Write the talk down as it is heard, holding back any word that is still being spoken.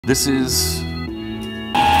This is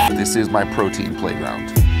my protein playground.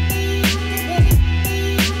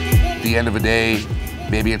 At the end of a day,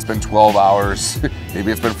 maybe it's been 12 hours,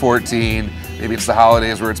 maybe it's been 14, maybe it's the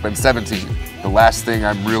holidays where it's been 17. The last thing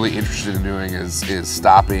I'm really interested in doing is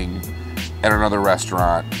stopping at another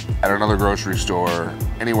restaurant, at another grocery store,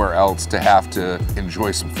 anywhere else to have to enjoy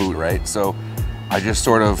some food, right? So I just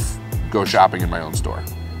sort of go shopping in my own store.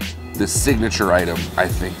 The signature item, I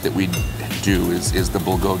think, that we do is the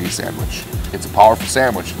bulgogi sandwich. It's a powerful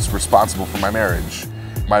sandwich. It's responsible for my marriage.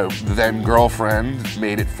 My then girlfriend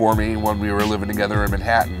made it for me when we were living together in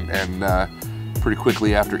Manhattan, and pretty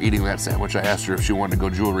quickly after eating that sandwich, I asked her if she wanted to go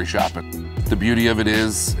jewelry shopping. The beauty of it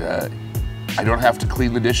is I don't have to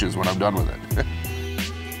clean the dishes when I'm done with it.